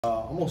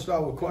gonna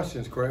start with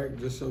questions, Craig,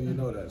 just so you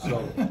know that.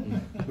 So,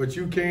 but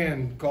you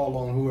can call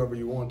on whoever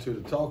you want to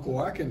talk,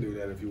 or I can do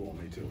that if you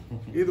want me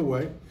to. Either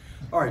way.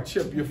 All right,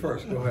 Chip, you're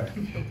first. Go ahead.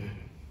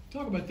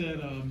 Talk about that,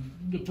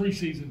 the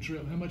preseason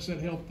trip, how much that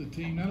helped the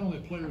team, not only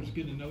players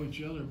getting to know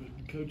each other, but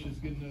the coaches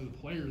getting to know the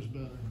players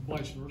better,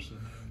 vice versa.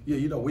 Yeah,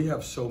 you know, we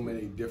have so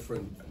many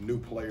different new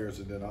players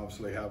and then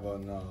obviously have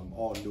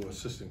all new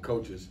assistant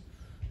coaches.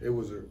 It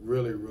was a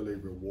really, really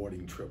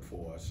rewarding trip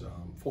for us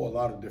for a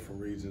lot of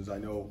different reasons. I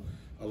know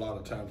a lot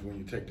of times when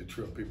you take the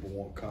trip, people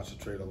won't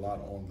concentrate a lot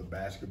on the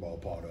basketball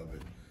part of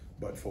it.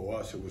 But for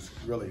us, it was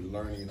really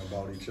learning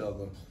about each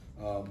other,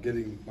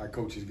 my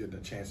coaches getting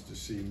a chance to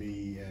see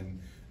me, and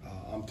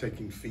I'm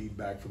taking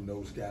feedback from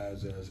those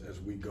guys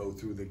as we go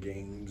through the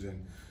games,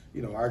 and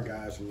you know, our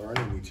guys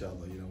learning each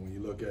other. You know, when you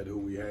look at who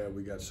we have,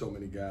 we got so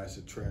many guys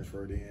that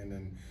transferred in,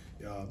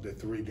 and the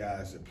three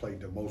guys that played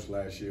the most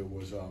last year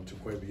was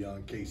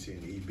Jaquavion, Casey,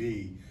 and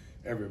EB.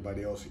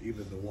 Everybody else,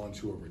 even the ones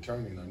who are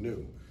returning, are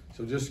new.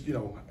 So just you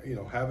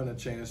know, having a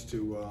chance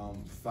to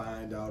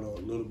find out a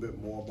little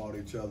bit more about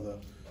each other,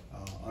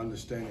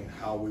 understanding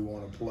how we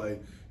want to play.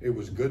 It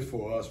was good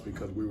for us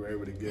because we were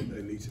able to get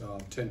at least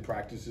 10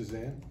 practices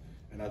in,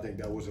 and I think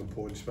that was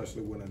important,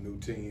 especially with a new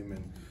team.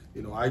 And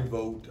you know, I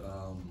vote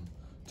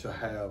to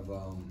have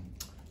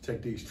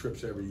take these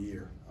trips every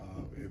year.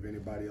 If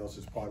anybody else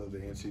is part of the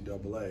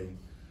NCAA,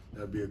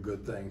 that'd be a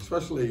good thing,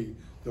 especially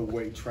the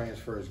way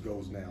transfers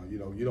goes now. You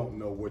know, you don't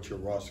know what your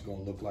roster is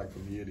going to look like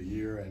from year to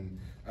year, and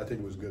I think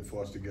it was good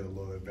for us to get a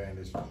little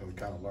advantage and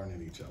kind of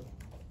learning each other.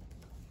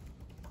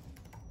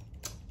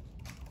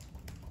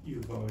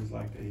 You've always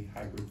liked a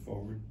hybrid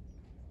forward.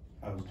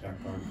 How does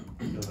Jack Carter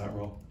fill that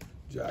role?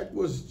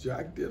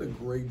 Jack did a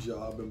great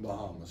job in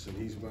Bahamas, and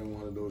he's been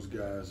one of those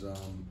guys.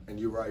 And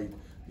you're right,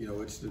 you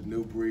know, it's the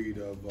new breed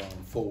of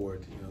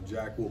forward. You know,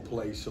 Jack will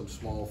play some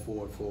small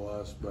forward for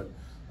us, but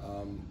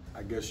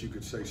I guess you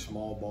could say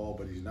small ball,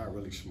 but he's not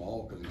really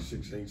small because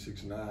he's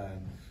 6'8", 6'9",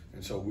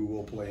 and so we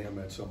will play him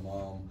at some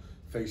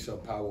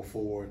face-up power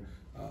forward.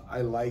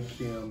 I like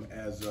him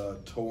as a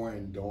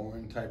Torin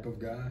Doran type of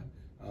guy.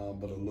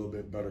 But a little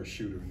bit better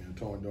shooter. And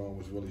Torin Doran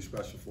was really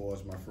special for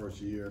us my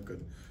first year.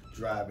 Could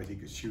drive it, he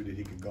could shoot it,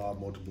 he could guard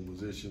multiple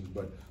positions,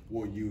 but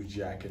we'll use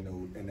Jack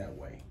in that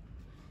way.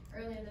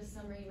 Earlier this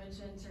summer, you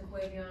mentioned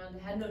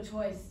Jaquavion had no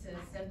choice to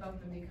step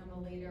up and become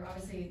a leader.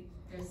 Obviously,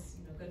 there's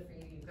good for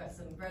you. You've got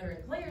some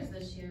veteran players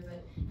this year,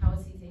 but how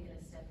is he taking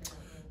a step in that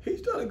role?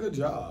 He's done a good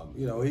job.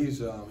 You know,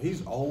 he's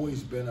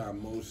always been our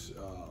most.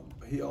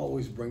 He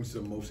always brings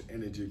the most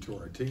energy to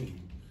our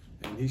team.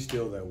 And he's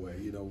still that way.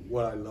 You know,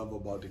 what I love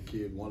about the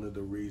kid, one of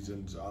the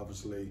reasons,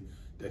 obviously,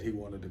 that he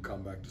wanted to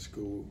come back to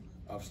school,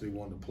 obviously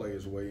wanted to play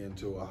his way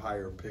into a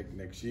higher pick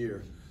next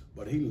year,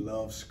 but he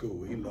loves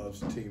school. He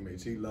loves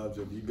teammates. He loves,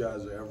 if you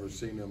guys have ever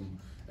seen him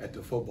at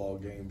the football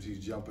games, he's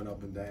jumping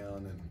up and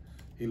down, and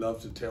he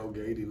loves to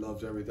tailgate. He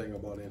loves everything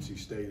about NC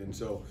State. And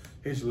so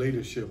his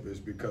leadership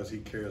is because he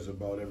cares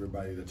about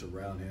everybody that's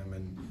around him,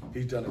 and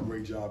he's done a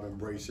great job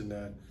embracing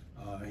that.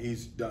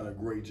 He's done a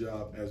great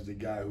job as the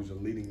guy who's a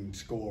leading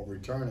scorer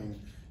returning,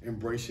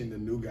 embracing the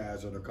new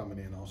guys that are coming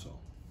in also.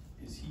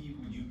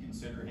 Would you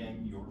consider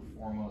him your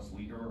foremost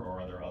leader, or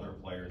are there other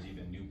players,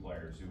 even new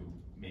players, who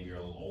maybe are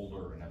a little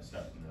older and have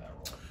stepped into that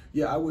role?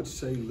 Yeah, I would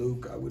say,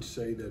 Luke, I would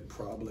say that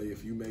probably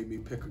if you made me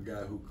pick a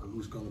guy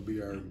who's going to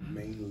be our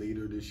main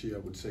leader this year, I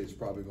would say it's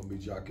probably going to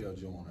be Jaquel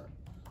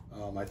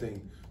Joyner. I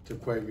think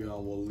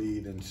Jaquavion will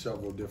lead in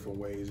several different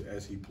ways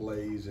as he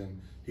plays, and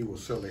he will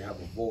certainly have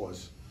a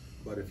voice.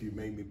 But if you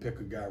made me pick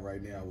a guy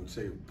right now, I would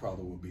say it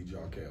probably would be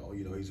Jaquel.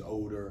 You know, he's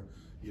older.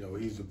 You know,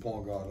 he's the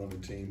point guard on the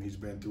team. He's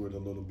been through it a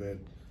little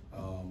bit,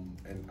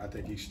 and I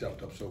think he's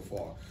stepped up so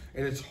far.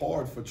 And it's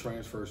hard for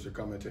transfers to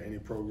come into any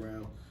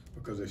program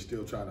because they're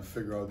still trying to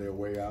figure out their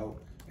way out.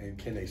 And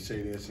can they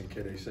say this and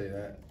can they say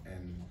that?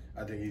 And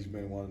I think he's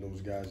been one of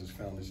those guys that's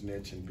found his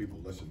niche and people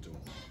listen to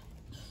him.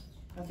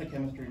 How's the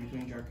chemistry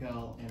between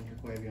Jaquel and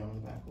Jaquavion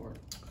in the backcourt?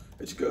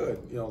 It's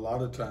good. You know, a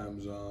lot of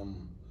times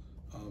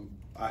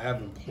I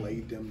haven't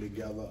played them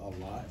together a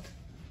lot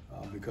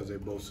because they're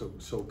both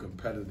so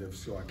competitive.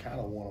 So I kind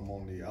of want them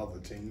on the other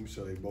team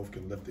so they both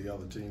can lift the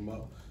other team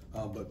up.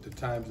 But the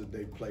times that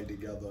they played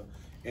together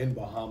in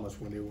Bahamas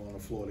when they were on the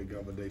floor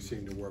together, they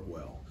seem to work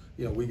well.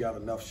 You know, we got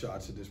enough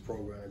shots in this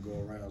program to go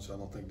around, so I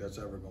don't think that's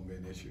ever going to be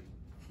an issue.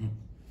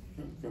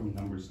 From a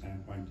numbers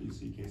standpoint, do you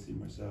see Casey,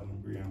 Marcel,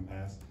 and Breon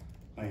Pass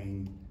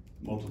playing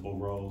multiple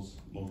roles,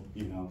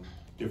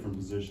 different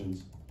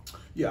positions?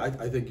 Yeah,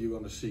 I think you're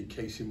going to see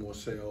Casey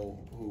Marcel,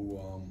 who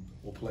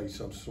will play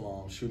some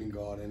shooting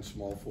guard and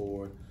small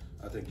forward.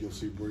 I think you'll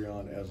see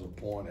Breon as a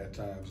point at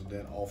times and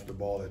then off the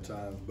ball at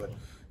times. But,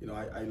 you know,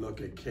 I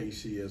look at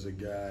Casey as a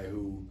guy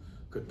who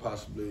could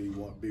possibly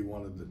be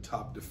one of the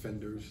top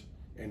defenders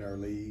in our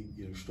league.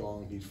 You know,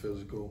 strong, he's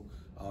physical.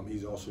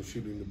 He's also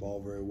shooting the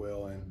ball very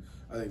well. And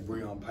I think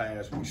Breon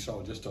Pass, we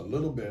saw just a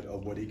little bit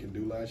of what he can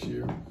do last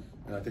year.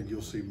 And I think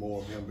you'll see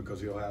more of him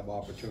because he'll have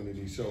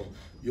opportunities. So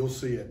you'll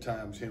see at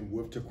times him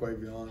with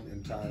Jaquavion,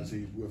 and times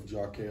he's with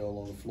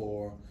Jaquel on the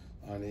floor,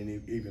 and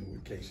even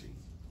with Casey.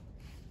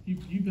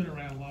 You've been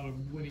around a lot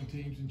of winning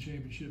teams and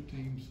championship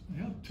teams.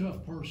 How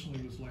tough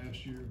personally was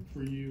last year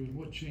for you, and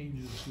what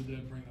changes did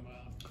that bring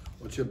about?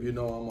 Well, Chip, you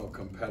know I'm a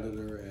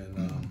competitor,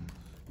 and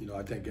you know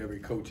I think every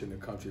coach in the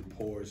country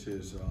pours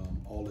his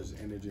all his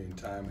energy and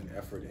time and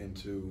effort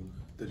into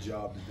the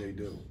job that they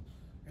do,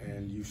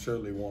 and you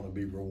certainly want to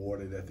be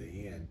rewarded at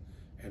the end.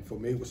 And for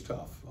me, it was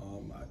tough.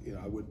 You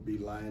know, I would be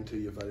lying to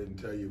you if I didn't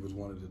tell you it was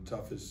one of the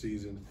toughest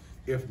seasons,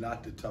 if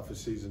not the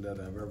toughest season that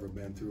I've ever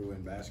been through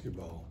in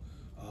basketball.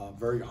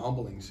 Very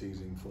humbling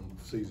season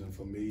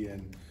for me.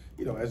 And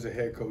you know, as a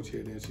head coach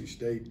here at NC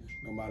State,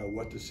 no matter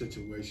what the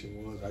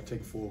situation was, I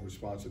take full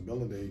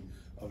responsibility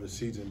of the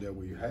season that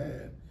we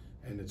had.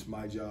 And it's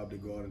my job to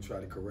go out and try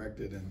to correct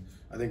it. And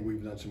I think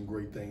we've done some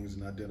great things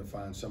in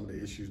identifying some of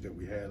the issues that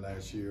we had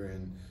last year,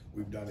 and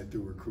we've done it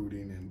through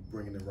recruiting and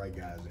bringing the right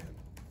guys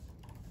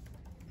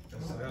in.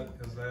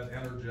 Has that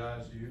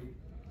energized you?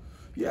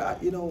 Yeah,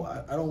 you know,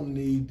 I don't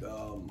need,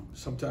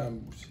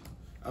 sometimes,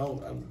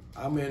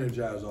 I'm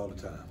energized all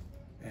the time.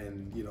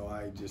 And, you know,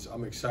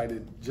 I'm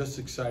excited, just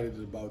excited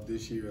about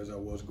this year as I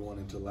was going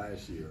into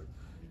last year.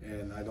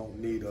 And I don't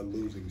need a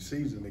losing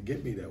season to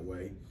get me that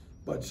way,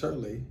 but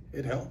certainly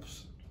it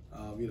helps.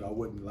 You know, I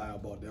wouldn't lie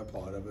about that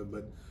part of it,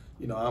 but,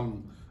 you know,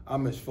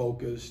 I'm as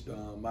focused.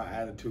 My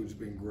attitude's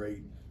been great.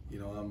 You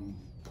know, I'm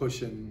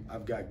pushing.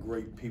 I've got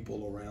great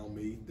people around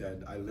me that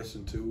I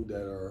listen to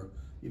that are,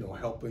 you know,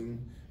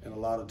 helping. And a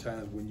lot of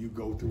times when you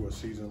go through a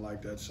season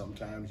like that,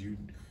 sometimes you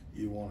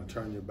want to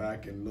turn your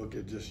back and look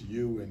at just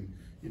you. And,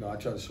 you know, I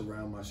try to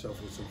surround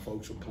myself with some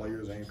folks, with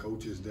players and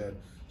coaches that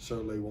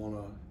certainly want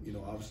to, you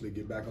know, obviously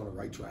get back on the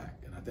right track.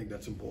 And I think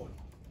that's important.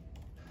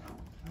 How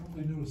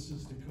are the new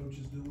assistant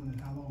coaches doing,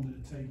 and how long did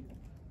it take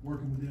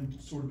working with them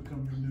to sort of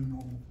become your new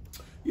normal?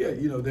 Yeah,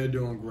 you know, they're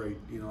doing great.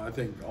 You know, I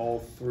think all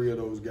three of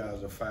those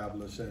guys are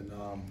fabulous. And,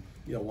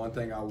 you know, one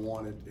thing I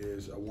wanted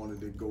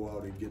to go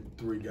out and get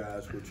three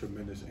guys with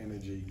tremendous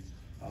energy.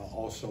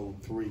 Also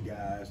three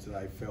guys that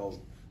I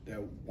felt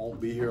that won't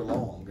be here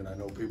long. And I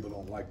know people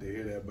don't like to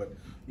hear that, but,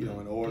 you know,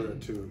 in order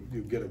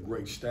to get a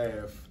great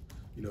staff,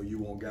 you know, you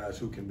want guys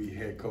who can be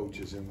head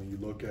coaches. And when you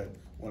look at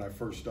when I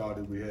first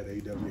started, we had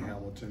A.W.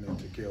 Hamilton and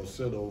Takeo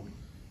Siddle,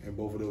 and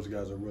both of those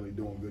guys are really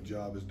doing a good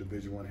job as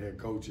Division I head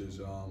coaches.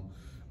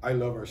 I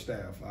love our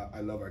staff.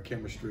 I love our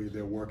chemistry.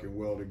 They're working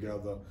well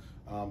together.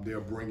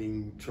 They're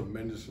bringing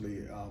tremendous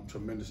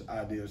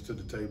ideas to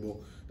the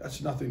table.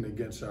 That's nothing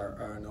against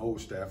our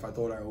old staff. I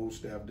thought our old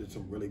staff did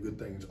some really good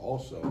things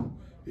also,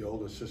 the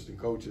old assistant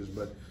coaches,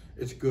 but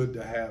it's good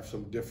to have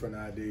some different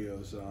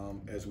ideas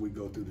as we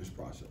go through this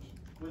process.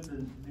 With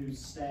the new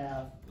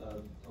staff,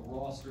 a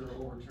roster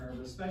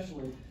overturned,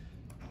 especially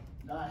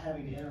not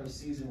having to enter a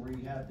season where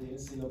you have the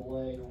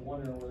NCAA and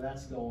wondering where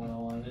that's going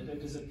on,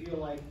 does it feel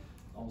like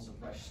almost a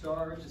fresh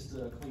start, just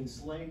a clean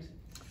slate?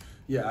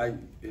 Yeah,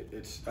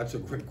 that's a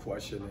great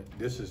question.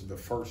 This is the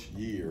first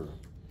year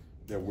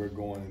that we're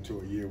going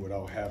into a year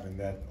without having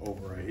that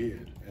over our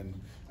head. And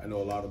I know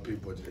a lot of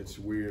people, it's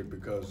weird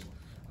because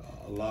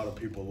a lot of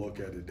people look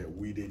at it that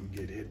we didn't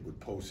get hit with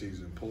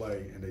postseason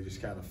play, and they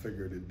just kind of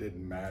figured it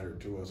didn't matter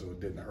to us or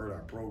it didn't hurt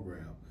our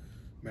program.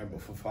 Man,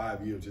 but for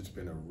 5 years, it's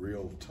been a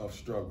real tough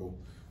struggle.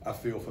 I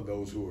feel for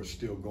those who are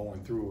still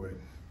going through it.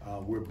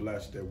 We're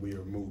blessed that we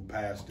have moved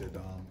past it,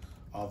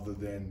 other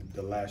than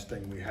the last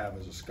thing we have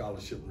is a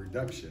scholarship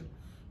reduction.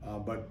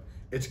 But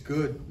it's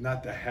good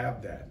not to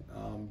have that.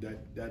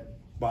 That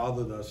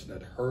bothered us,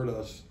 that hurt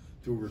us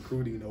through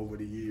recruiting over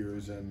the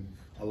years, and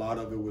a lot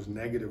of it was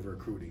negative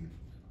recruiting.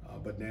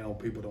 But now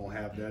people don't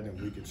have that,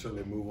 and we can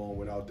certainly move on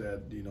without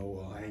that, you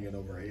know, hanging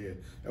over our head.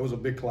 That was a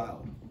big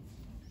cloud.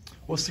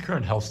 What's the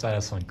current health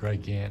status on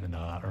Greg Gant and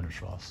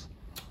Ernest Ross?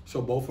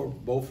 So both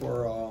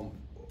are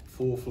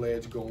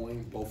full-fledged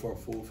going, both are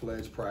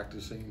full-fledged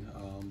practicing,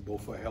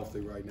 both are healthy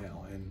right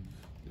now. And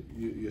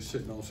you're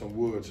sitting on some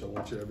wood, so I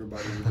want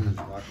everybody to do is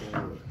knock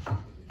on wood.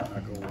 Knock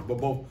on wood.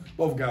 But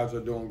both guys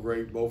are doing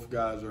great. Both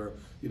guys are,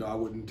 you know, I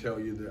wouldn't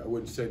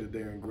say that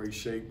they're in great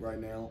shape right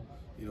now,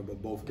 you know,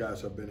 but both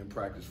guys have been in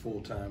practice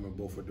full-time, and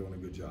both are doing a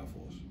good job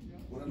for us.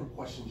 Whatever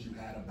questions you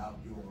had about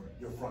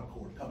your front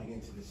court coming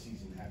into this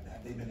season,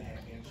 have they been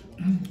answered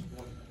at this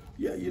point?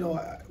 Yeah, you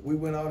know, we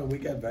went out and we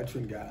got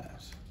veteran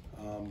guys.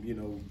 You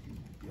know,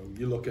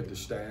 you look at the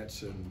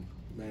stats, and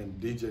man,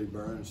 DJ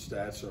Burns'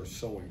 stats are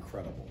so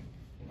incredible.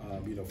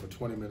 You know, for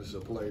 20 minutes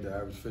of play to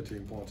average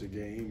 15 points a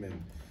game,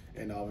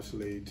 and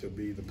obviously to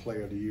be the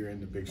player of the year in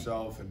the Big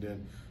South. And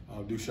then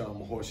Dusan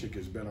Mahorchik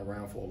has been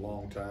around for a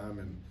long time,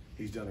 and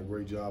he's done a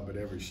great job at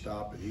every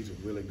stop, and he's a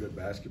really good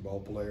basketball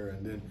player.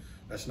 And then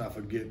let's not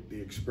forget the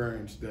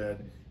experience that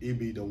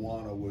Ibi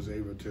Dawana was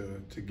able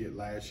to get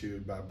last year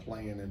by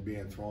playing and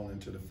being thrown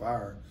into the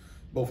fire.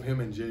 Both him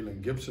and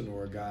Jalen Gibson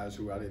were guys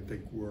who I didn't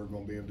think were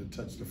going to be able to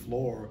touch the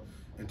floor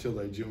until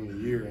their junior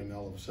year, and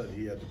all of a sudden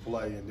he had to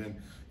play. And then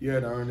you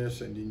had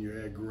Ernest, and then you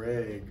had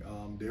Greg.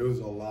 There was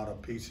a lot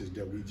of pieces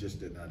that we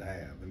just did not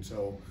have. And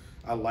so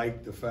I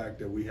like the fact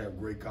that we have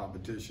great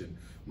competition.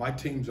 My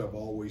teams have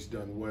always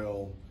done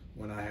well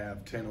when I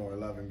have 10 or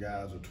 11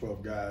 guys or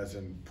 12 guys,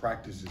 and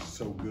practice is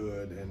so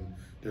good, and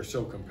they're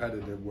so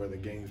competitive where the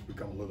games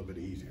become a little bit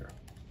easier.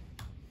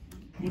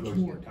 What's Coach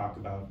more? talked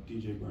about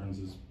DJ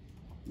Burns'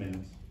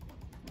 minutes.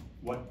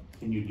 What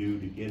can you do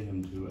to get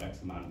him to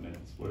X amount of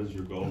minutes? What is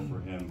your goal for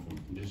him from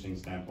a conditioning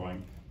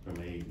standpoint,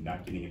 from a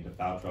not getting into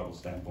foul trouble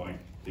standpoint,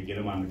 to get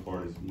him on the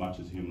court as much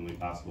as humanly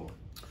possible?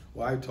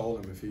 Well, I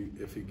told him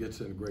if he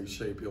gets in great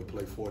shape, he'll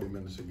play 40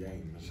 minutes a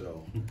game.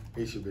 So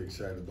he should be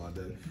excited about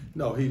that.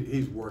 No,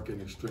 he's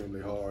working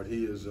extremely hard.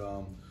 He is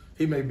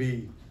he may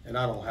be, and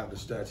I don't have the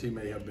stats, he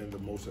may have been the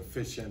most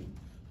efficient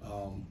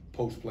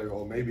post player,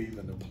 or maybe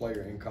even the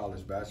player in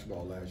college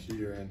basketball last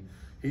year. And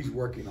he's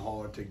working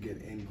hard to get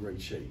in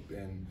great shape.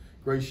 And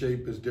great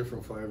shape is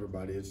different for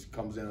everybody. It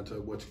comes down to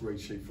what's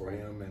great shape for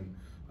him.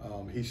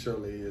 And he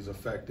certainly is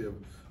effective.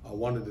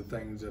 One of the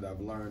things that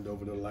I've learned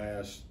over the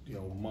last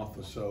month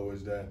or so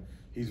is that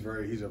he's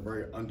a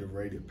very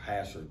underrated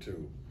passer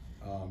too.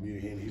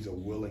 And he's a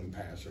willing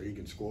passer. He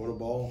can score the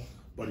ball,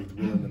 but he's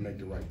willing to make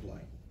the right play.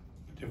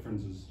 What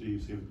differences do you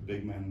see with the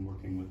big men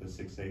working with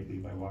a 6'8"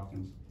 Levi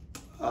Watkins?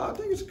 I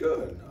think it's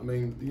good. I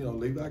mean,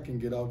 Levi can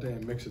get out there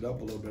and mix it up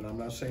a little bit. I'm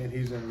not saying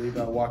he's in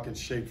Levi Watkins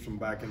shape from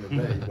back in the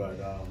day, but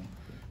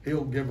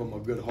he'll give him a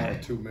good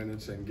hard 2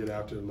 minutes and get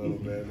after it a little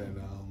bit.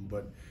 And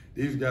but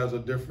these guys are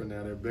different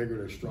now. They're bigger,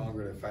 they're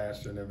stronger, they're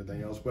faster, and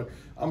everything else. But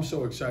I'm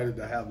so excited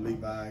to have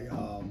Levi,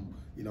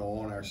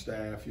 on our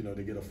staff.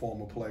 To get a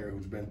former player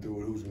who's been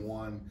through it, who's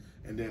won,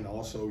 and then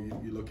also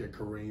you look at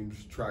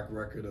Kareem's track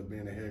record of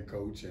being a head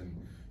coach,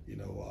 and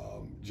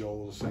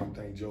Joel, the same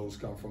thing. Joel's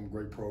come from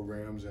great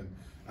programs, and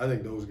I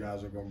think those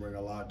guys are going to bring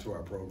a lot to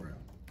our program.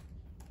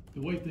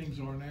 The way things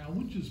are now,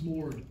 which is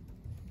more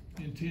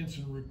intense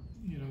and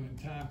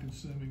and time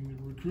consuming,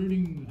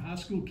 recruiting high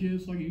school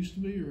kids like it used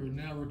to be, or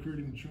now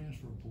recruiting the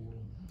transfer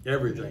portal?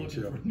 Everything,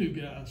 Chip. For new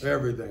guys.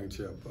 Everything,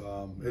 Chip.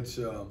 It's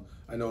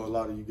I know a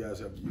lot of you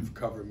guys you've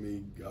covered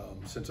me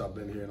since I've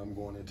been here, and I'm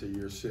going into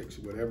year 6.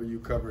 Whatever you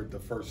covered the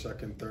first,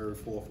 second, third,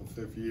 fourth, and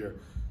fifth year,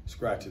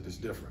 scratch it. It's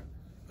different.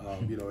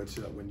 It's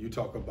when you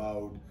talk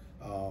about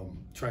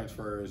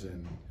transfers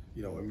and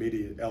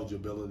immediate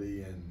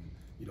eligibility, and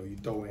you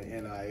throw in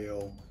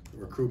NIL,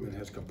 recruitment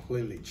has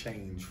completely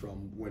changed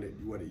from what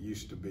it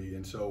used to be,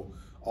 and so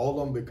all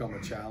of them become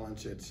a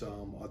challenge. It's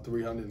a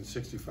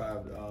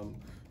 365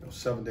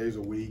 7 days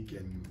a week,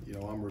 and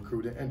I'm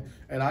recruiting,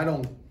 and I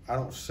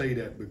don't say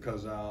that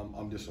because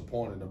I'm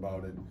disappointed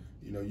about it.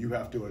 You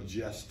have to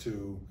adjust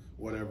to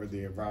whatever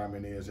the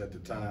environment is at the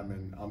time,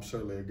 and I'm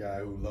certainly a guy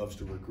who loves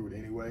to recruit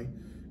anyway,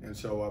 and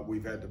so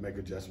we've had to make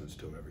adjustments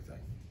to everything.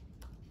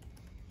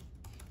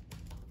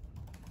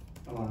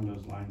 Along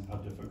those lines, how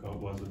difficult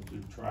was it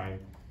to try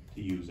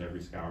to use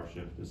every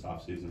scholarship this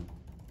offseason?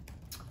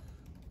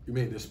 You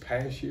mean this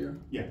past year?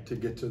 Yeah. To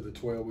get to the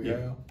 12 we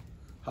have?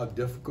 How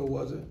difficult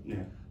was it?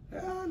 Yeah.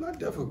 Not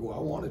difficult. I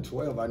wanted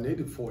 12. I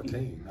needed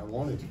 14. I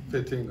wanted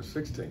 15 or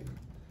 16.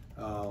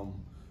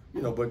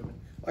 But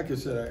like I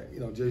said,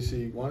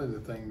 JC, one of the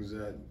things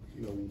that,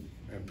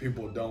 and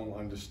people don't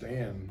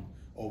understand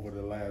over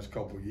the last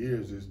couple of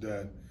years is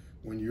that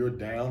when you're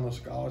down a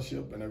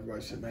scholarship and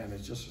everybody said, man,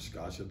 it's just a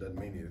scholarship, doesn't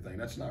mean anything.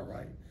 That's not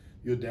right.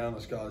 You're down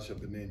a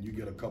scholarship and then you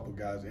get a couple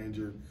guys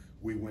injured.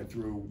 We went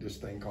through this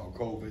thing called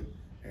COVID,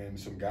 and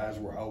some guys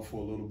were out for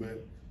a little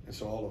bit. And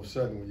so all of a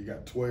sudden when you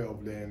got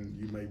 12, then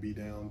you may be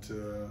down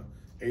to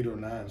 8 or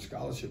 9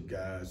 scholarship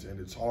guys, and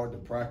it's hard to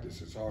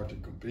practice, it's hard to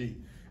compete.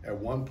 At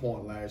one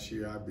point last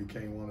year, I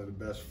became one of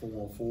the best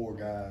 4-on-4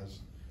 guys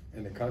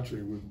in the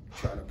country. We're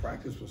trying to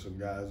practice with some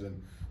guys,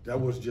 and that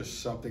was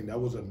just something, that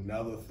was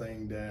another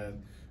thing that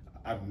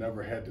I've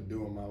never had to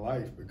do in my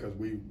life, because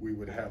we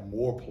would have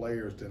more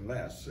players than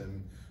less.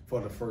 And for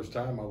the first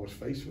time, I was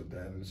faced with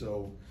that. And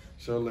so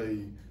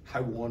certainly I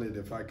wanted,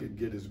 if I could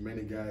get as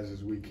many guys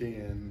as we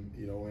can,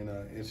 in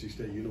a NC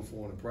State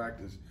uniform to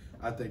practice,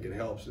 I think it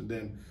helps. And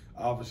then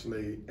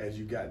obviously, as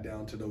you got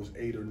down to those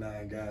 8 or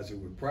 9 guys that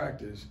would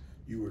practice,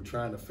 you were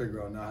trying to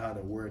figure out now how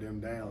to wear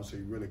them down so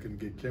you really couldn't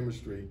get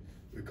chemistry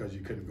because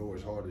you couldn't go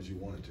as hard as you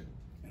wanted to.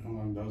 And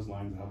along those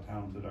lines, how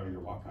talented are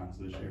your walk-ons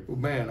this year? Well,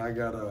 man, I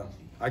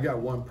got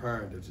one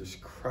parent that's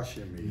just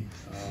crushing me,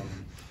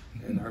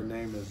 and her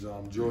name is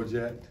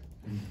Georgette.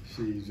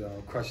 She's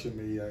crushing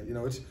me.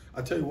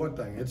 I tell you one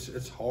thing,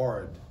 it's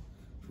hard,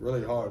 it's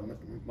really hard.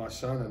 My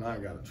son and I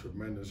got a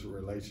tremendous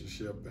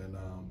relationship, and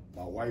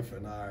my wife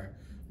and I,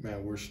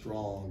 man, we're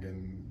strong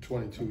in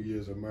 22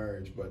 years of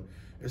marriage, but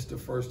it's the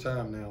first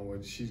time now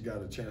when she's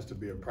got a chance to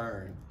be a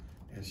parent,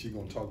 and she's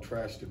gonna talk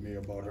trash to me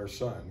about her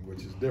son,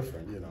 which is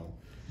different,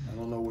 I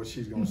don't know what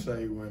she's gonna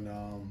say when,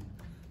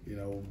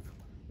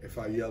 if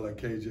I yell at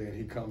KJ and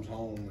he comes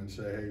home and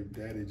say, hey,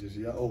 Daddy just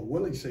yelled. Oh,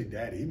 will he say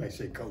Daddy? He may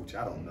say Coach,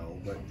 I don't know,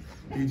 but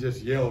he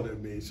just yelled at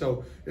me.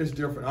 So it's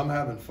different. I'm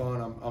having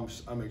fun.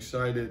 I'm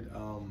excited.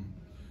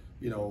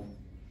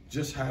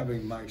 Just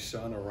having my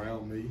son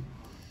around me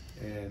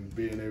and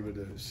being able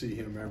to see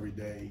him every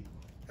day,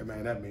 and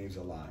man, that means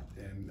a lot.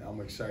 And I'm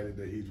excited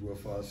that he's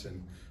with us.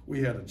 And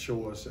we had a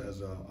choice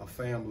as a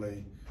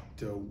family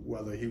to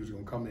whether he was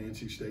going to come to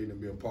NC State and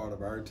be a part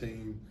of our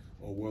team,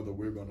 or whether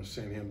we're going to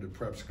send him to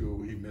prep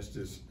school. He missed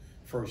his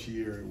first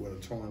year with a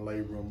torn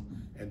labrum,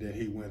 and then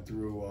he went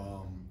through,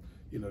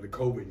 the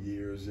COVID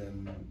years,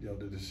 and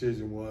the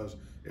decision was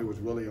it was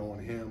really on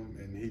him,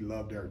 and he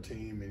loved our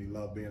team, and he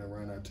loved being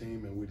around our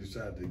team, and we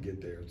decided to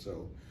get there.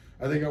 So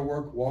I think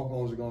our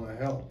walk-ons are going to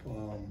help.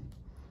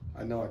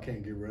 I know I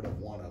can't get rid of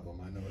one of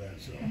them. I know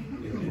that. So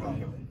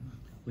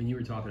when you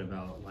were talking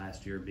about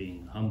last year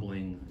being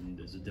humbling and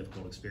it's a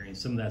difficult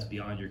experience, some of that's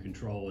beyond your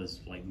control, is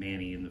like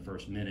Manny in the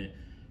first minute.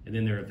 And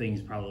then there are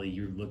things probably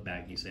you look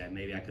back and you say,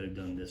 maybe I could have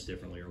done this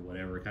differently or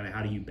whatever. Kind of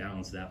how do you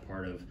balance that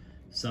part of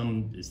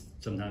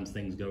sometimes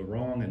things go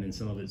wrong, and then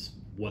some of it's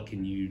what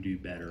can you do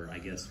better, I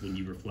guess, when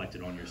you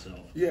reflected on yourself?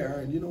 Yeah,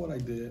 and you know what I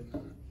did?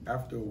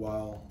 After a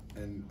while,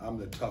 and I'm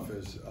the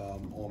toughest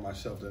on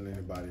myself than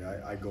anybody,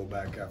 I go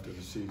back after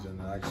the season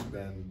and I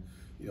spend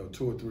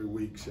 2 or 3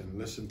 weeks and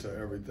listen to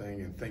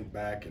everything and think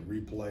back and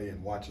replay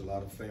and watch a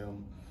lot of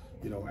film.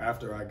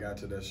 After I got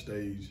to that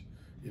stage,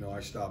 I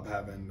stopped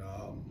having,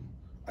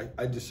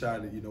 I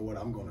decided, you know what,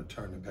 I'm gonna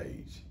turn the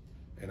page.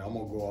 And I'm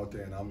gonna go out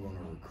there and I'm gonna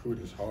recruit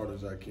as hard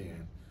as I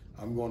can.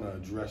 I'm gonna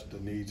address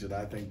the needs that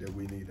I think that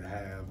we need to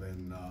have.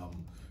 And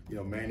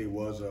Manny it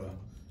was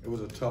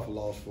a tough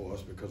loss for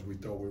us because we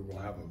thought we were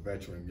gonna have a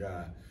veteran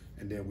guy.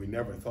 And then we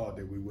never thought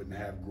that we wouldn't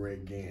have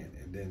Greg Gant.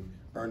 And then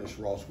Ernest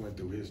Ross went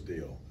through his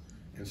deal.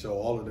 And so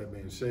all of that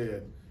being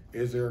said,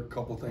 is there a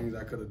couple things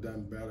I could have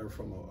done better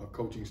from a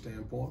coaching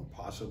standpoint?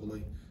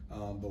 Possibly.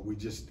 But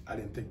I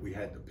didn't think we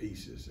had the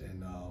pieces.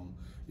 And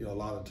a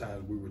lot of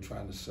times we were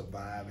trying to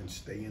survive and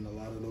stay in a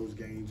lot of those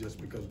games just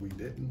because we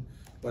didn't.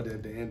 But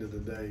at the end of the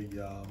day,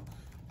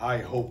 I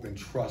hope and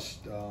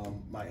trust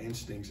my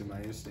instincts, and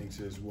my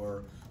instincts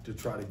were to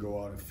try to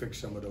go out and fix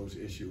some of those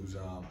issues.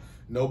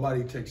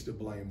 Nobody takes the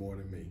blame more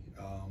than me.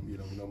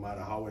 No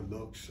matter how it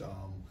looks,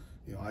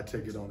 I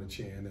take it on the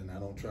chin, and I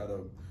don't try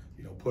to,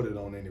 put it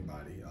on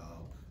anybody.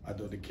 I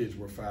thought the kids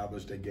were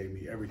fabulous. They gave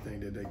me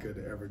everything that they could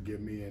ever give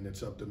me, and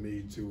it's up to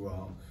me to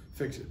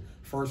fix it.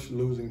 First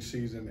losing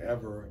season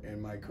ever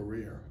in my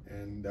career,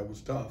 and that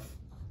was tough,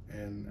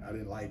 and I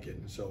didn't like it,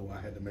 and so I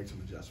had to make some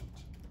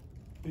adjustments.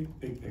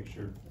 Big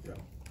picture. Yeah.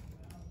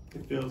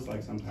 It feels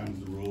like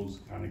sometimes the rules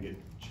kind of get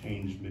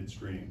changed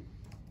midstream.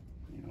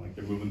 Like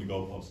they're moving the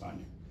goalposts on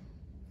you.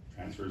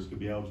 Transfers could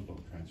be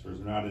eligible. Transfers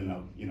are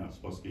not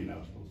supposed to be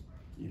ineligible.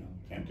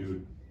 Can't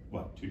do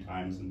it, 2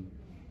 times in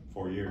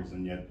 4 years,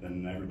 and yet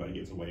then everybody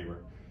gets a waiver.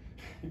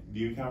 Do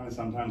you kind of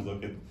sometimes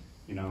look at,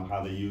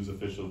 how they use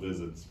official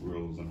visits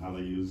rules and how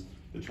they use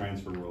the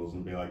transfer rules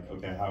and be like,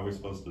 okay, how are we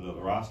supposed to build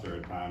a roster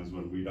at times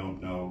when we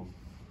don't know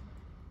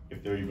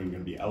if they're even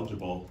going to be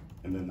eligible,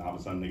 and then all of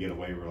a sudden they get a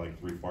waiver like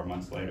 3-4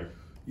 months later?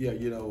 Yeah,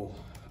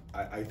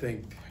 I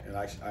think, and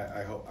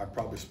I hope I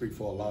probably speak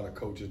for a lot of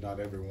coaches, not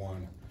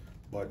everyone,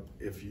 but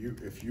if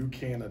you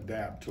can't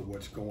adapt to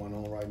what's going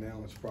on right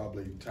now, it's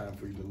probably time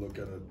for you to look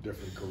at a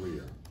different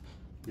career,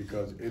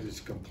 because it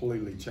has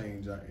completely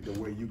changed. The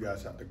way you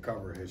guys have to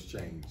cover has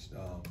changed.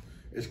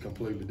 It's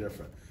completely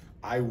different.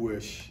 I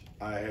wish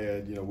I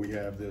had, we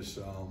have this,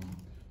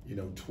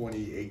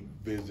 28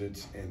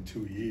 visits in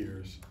 2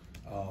 years,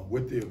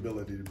 with the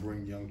ability to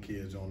bring young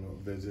kids on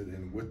a visit,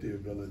 and with the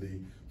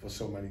ability for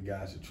so many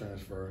guys to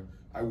transfer.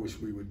 I wish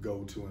we would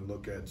go to and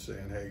look at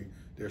saying, hey,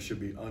 there should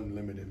be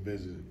unlimited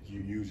visits.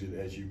 You use it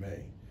as you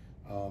may.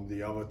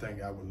 The other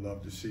thing I would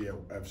love to see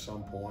at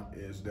some point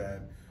is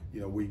that,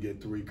 we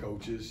get 3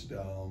 coaches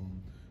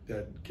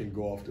that can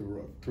go off the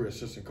 3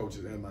 assistant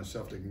coaches and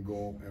myself that can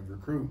go and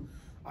recruit.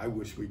 I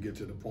wish we get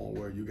to the point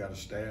where you got a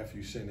staff,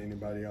 you send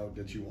anybody out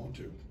that you want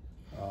to.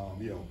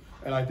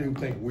 And I do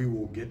think we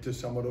will get to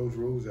some of those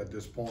rules at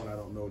this point. I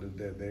don't know that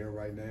they're there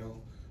right now,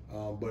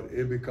 but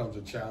it becomes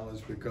a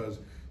challenge because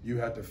you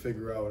have to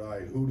figure out, all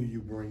right, who do you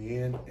bring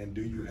in, and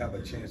do you have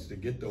a chance to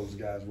get those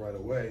guys right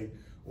away,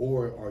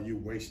 or are you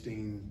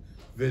wasting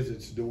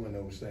visits doing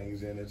those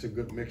things? And it's a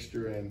good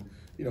mixture, and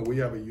we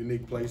have a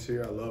unique place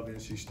here. I love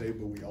NC State,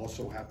 but we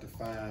also have to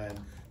find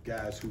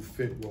guys who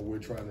fit what we're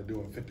trying to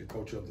do and fit the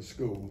culture of the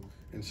school,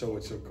 and so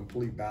it's a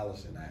complete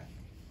balancing act.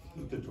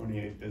 With the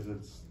 28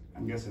 visits,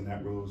 I'm guessing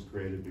that rule was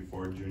created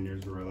before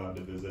juniors were allowed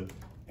to visit,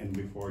 and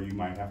before you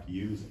might have to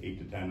use 8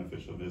 to 10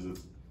 official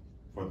visits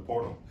for the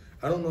portal.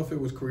 I don't know if it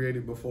was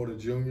created before the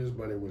juniors,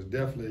 but it was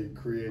definitely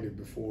created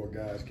before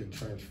guys can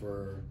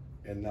transfer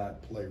and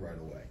not play right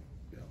away.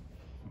 Yeah.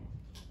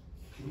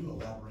 Can you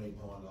elaborate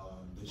on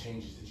the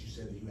changes that you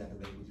said that you had to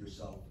make with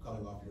yourself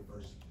coming off your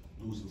first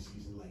losing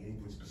season? Like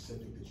anything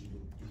specific that you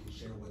can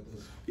share with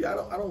us? Yeah,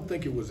 I don't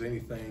think it was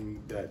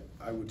anything that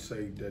I would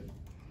say that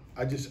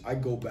I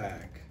go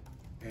back,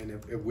 and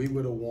if we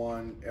would have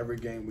won every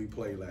game we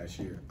played last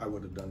year, I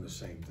would have done the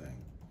same thing.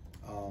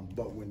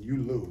 But when you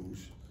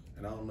lose,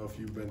 and I don't know if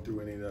you've been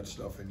through any of that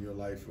stuff in your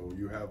life, or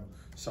you have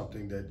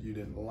something that you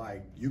didn't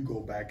like, you go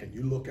back and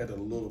you look at it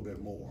a little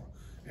bit more.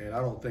 And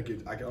I don't think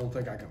I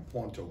can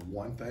point to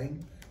one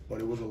thing, But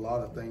it was a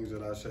lot of things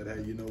that I said,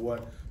 hey, you know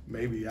what?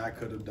 Maybe I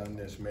could have done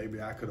this.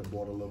 Maybe I could have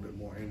brought a little bit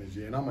more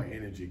energy. And I'm an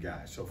energy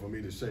guy, so for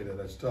me to say that,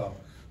 that's tough.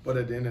 But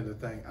at the end of the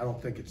thing, I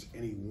don't think it's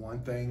any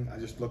one thing. I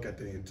just look at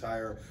the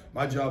entire,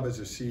 my job as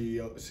a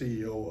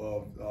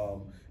CEO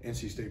of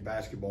NC State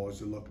basketball is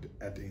to look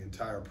at the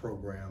entire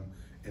program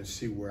and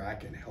see where I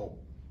can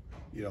help.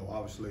 You know,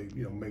 obviously,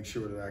 you know, make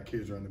sure that our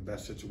kids are in the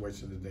best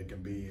situation that they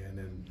can be in.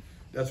 And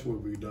that's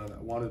what we've done.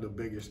 One of the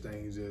biggest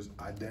things is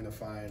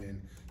identifying and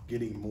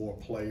getting more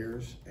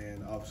players,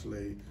 and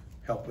obviously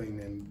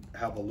helping and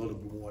have a little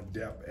bit more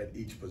depth at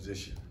each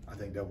position. I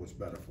think that was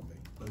better for me.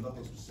 But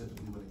nothing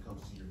specifically when it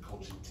comes to your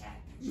coaching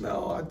tactics.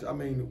 No, I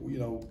mean, you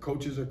know,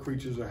 coaches are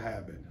creatures of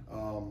habit.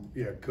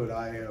 Yeah, could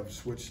I have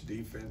switched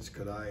defense?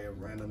 Could I have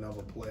ran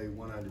another play?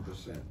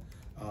 100%.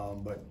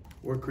 But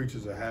we're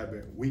creatures of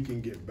habit. We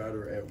can get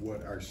better at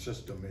what our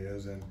system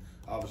is, and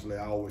obviously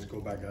I always go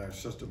back at our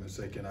system and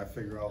say, can I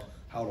figure out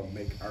how to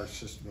make our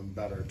system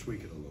better,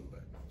 tweak it a little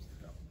bit.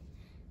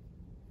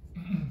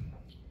 Yeah.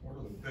 What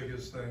are the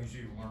biggest things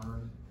you've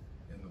learned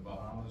in the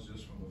Bahamas,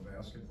 just from a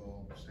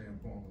basketball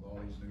standpoint, with all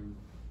these new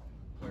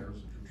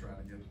players that you're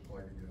trying to get to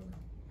play together?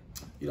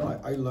 You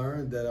know, I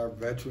learned that our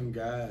veteran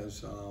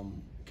guys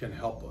can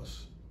help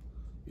us.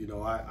 You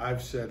know,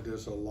 I've said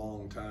this a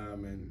long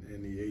time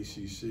in the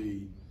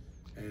ACC,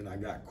 and I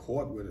got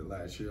caught with it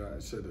last year. I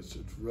said it's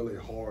really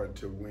hard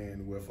to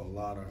win with a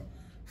lot of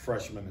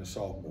freshmen and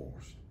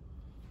sophomores.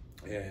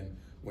 And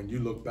when you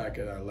look back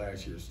at our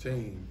last year's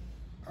team,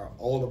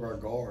 all of our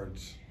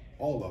guards,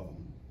 all of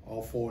them,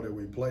 all four that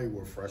we played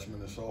were freshmen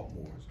and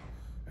sophomores.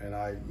 And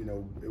you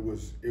know, it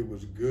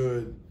was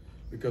good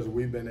because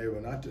we've been able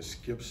not to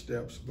skip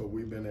steps, but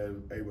we've been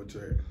able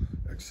to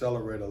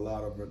accelerate a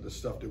lot of the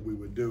stuff that we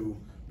would do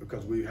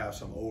because we have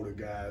some older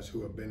guys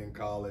who have been in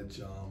college,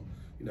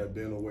 you know,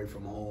 been away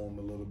from home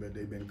a little bit.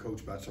 They've been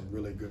coached by some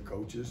really good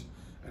coaches.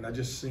 And I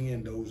just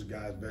seeing those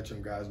guys,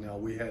 veteran guys now,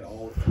 we had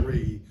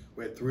three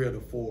of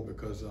the four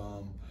because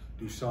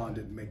Dusan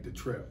didn't make the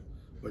trip.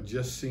 But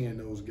just seeing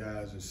those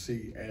guys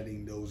and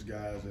adding those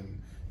guys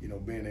and, you know,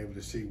 being able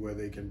to see where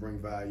they can bring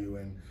value.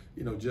 And,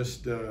 you know,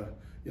 just, you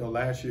know,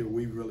 last year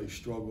we really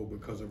struggled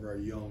because of our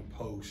young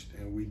post,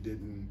 and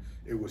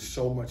it was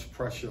so much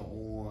pressure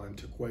on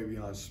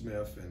Taquavion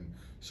Smith and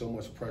so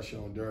much pressure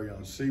on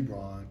Darion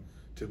Sebron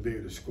to be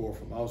able to score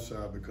from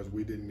outside because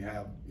we didn't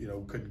have, you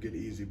know, couldn't get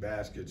easy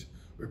baskets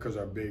because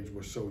our bigs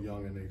were so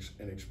young and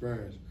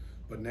inexperienced.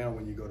 But now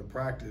when you go to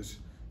practice,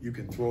 you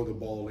can throw the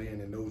ball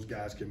in and those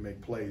guys can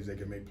make plays. They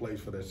can make plays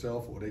for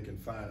themselves or they can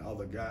find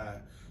other guys.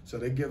 So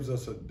that gives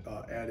us an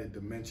added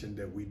dimension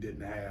that we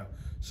didn't have.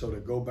 So to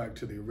go back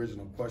to the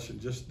original question,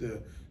 just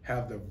to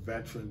have the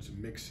veterans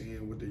mix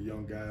in with the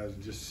young guys,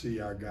 just see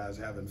our guys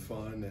having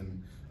fun,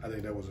 and I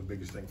think that was the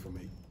biggest thing for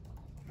me.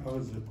 How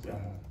has it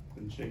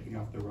been shaking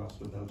off the rust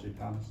with LJ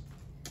Thomas?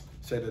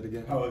 Say that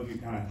again. How have you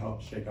kind of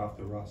helped shake off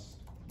the rust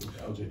with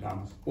LJ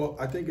Thomas? Well,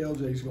 I think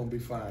LJ's going to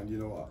be fine. You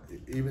know,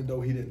 even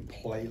though he didn't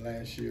play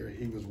last year,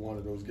 he was one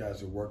of those guys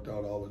that worked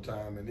out all the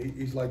time. And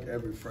he's like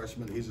every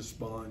freshman. He's a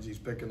sponge. He's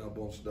picking up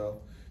on stuff.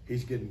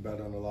 He's getting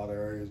better in a lot of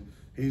areas.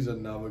 He's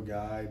another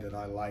guy that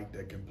I like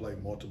that can play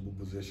multiple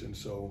positions.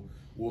 So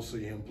we'll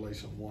see him play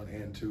some 1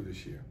 and 2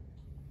 this year.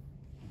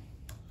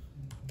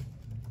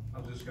 I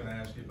was just going to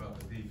ask you about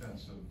the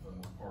defensive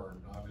part.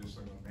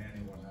 Obviously, when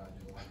Manny went out,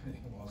 you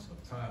lost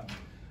some time.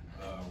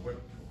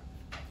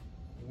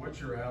 What's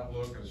your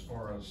outlook as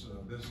far as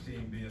this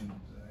team being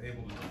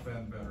able to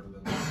defend better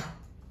than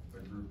the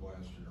group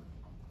last year?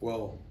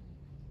 Well,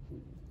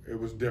 it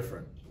was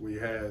different. We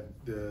had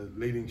the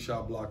leading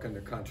shot block in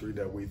the country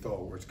that we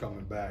thought was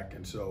coming back,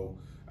 and so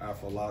our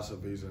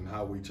philosophies and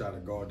how we try to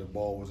guard the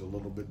ball was a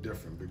little bit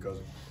different because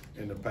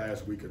in the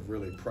past we could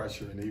really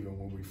pressure, and even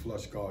when we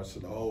flush guards to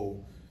the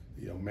hole,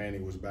 you know, Manny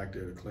was back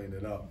there to clean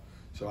it up.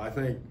 So I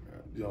think,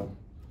 you know,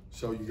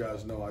 so you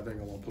guys know, I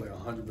think I'm gonna play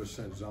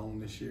 100% zone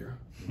this year.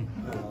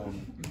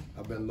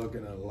 I've been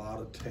looking at a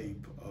lot of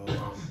tape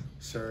of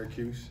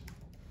Syracuse,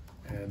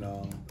 and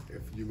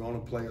if you're gonna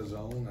play a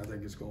zone, I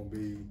think it's gonna be,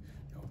 you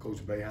know,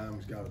 Coach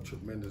Boeheim's got a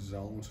tremendous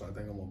zone, so I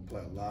think I'm gonna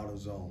play a lot of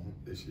zone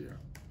this year.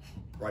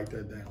 Write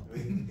that down.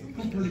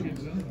 It's a pretty good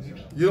zone.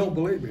 Yeah. You don't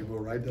believe me, but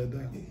write that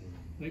down.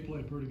 They play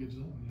a pretty good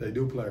zone. Yeah. They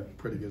do play a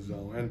pretty good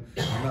zone, and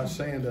I'm not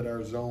saying that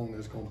our zone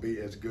is gonna be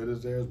as good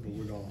as theirs, but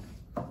we're gonna.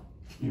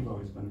 You've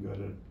always been good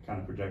at kind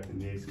of projecting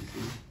the ACC.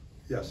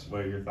 Yes.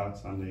 What are your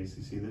thoughts on the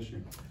ACC this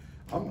year?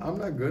 I'm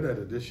not good at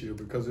it this year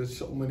because there's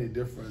so many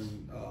different,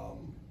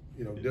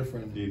 you know,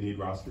 different. Do you need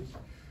rosters?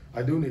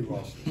 I do need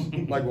rosters.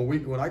 Like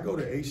when I go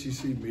to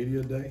ACC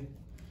Media Day,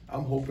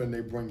 I'm hoping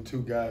they bring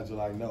 2 guys that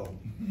I know,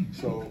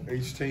 so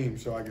each team,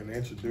 so I can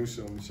introduce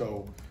them.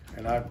 So,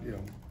 and you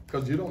know,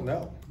 because you don't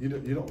know, you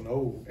don't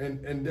know,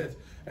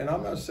 and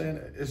I'm not saying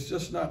it's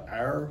just not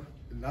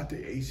the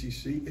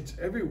ACC. It's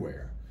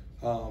everywhere.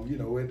 You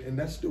know, and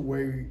that's the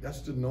way,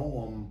 that's the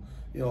norm.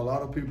 You know, a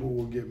lot of people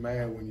will get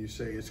mad when you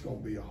say it's going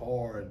to be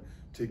hard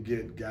to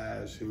get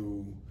guys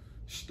who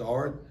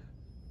start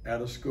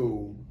at a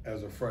school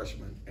as a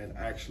freshman and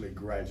actually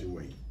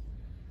graduate.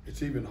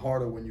 it's even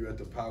harder when you're at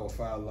the Power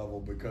 5 level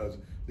because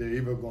they're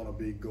either going to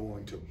be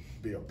going to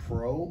be a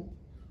pro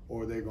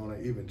or they're going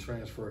to even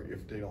transfer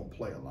if they don't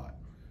play a lot.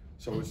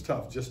 So it's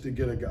tough. Just to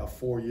get a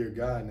 4-year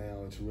guy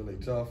now, it's really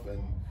tough.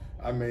 And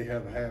I may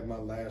have had my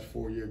last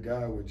 4-year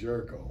guy with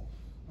Jericho.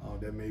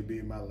 That may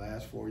be my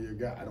last 4-year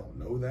guy. I don't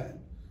know that.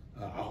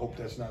 I hope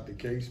that's not the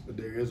case, but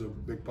there is a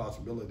big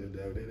possibility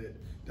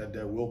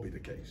that will be the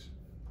case.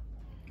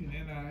 Can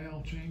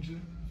NIL change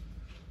that?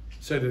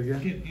 Say that again?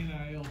 Can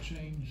NIL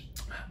change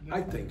that?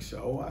 I think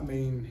so. I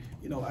mean,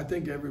 you know, I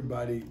think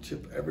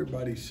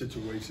everybody's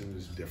situation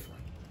is different.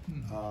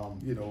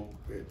 You know,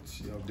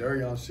 it's, you know,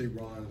 Darion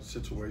Sebron's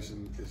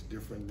situation is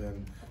different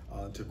than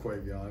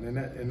Terquavion,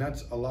 and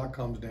that's a lot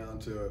comes down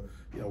to,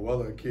 you know,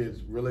 whether a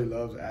kid really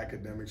loves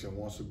academics and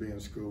wants to be in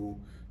school.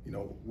 You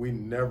know, we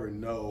never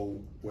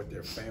know what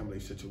their family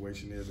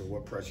situation is or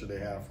what pressure they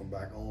have from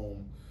back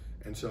home,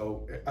 and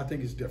so I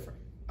think it's different.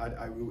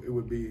 It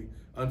would be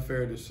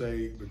unfair to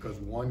say because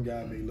one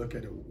guy may look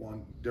at it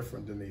one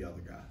different than the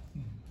other guy.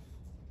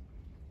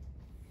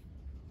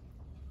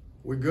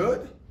 We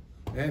good?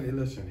 Andy,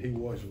 listen, he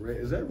was red.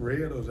 Is that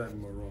red or is that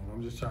maroon?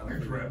 I'm just trying to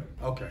figure red.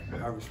 Okay,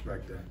 I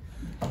respect that.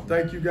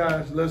 Thank you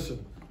guys.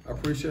 Listen, I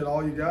appreciate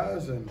all you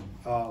guys, and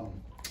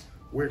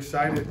we're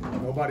excited.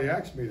 Nobody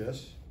asked me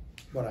this,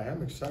 but I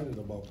am excited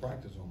about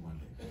practice on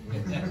Monday.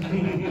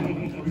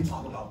 We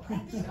talk about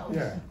practice.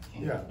 Yeah.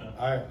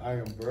 I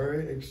am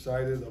very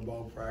excited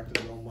about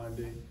practice on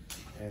Monday,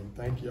 and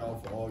thank y'all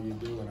for all you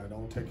do, and I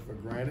don't take it for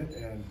granted.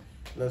 And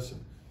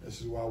listen, this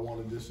is why I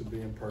wanted this to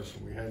be in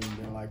person. We hadn't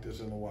been like this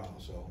in a while,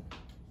 so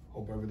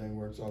hope everything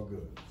works out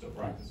good. So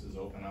practice is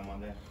open on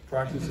Monday?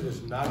 Practice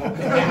is not open.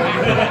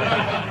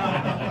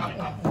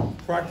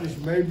 Practice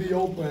may be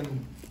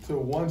open to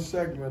one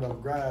segment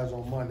of guys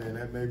on Monday, and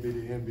that may be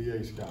the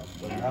NBA scouts,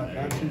 but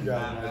not you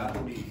guys.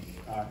 Not me.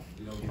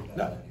 You don't get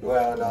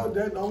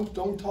that. No,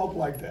 don't talk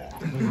like that.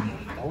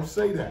 Don't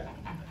say that.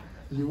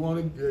 You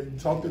want to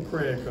talk to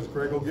Craig, because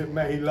Craig will get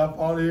mad. He left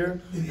out of here,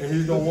 and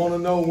he's going to want to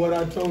know what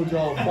I told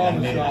y'all.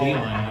 Promise y'all.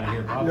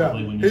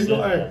 Yeah, he's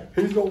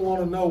going to want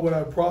to know what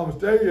I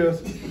promised. There he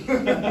is.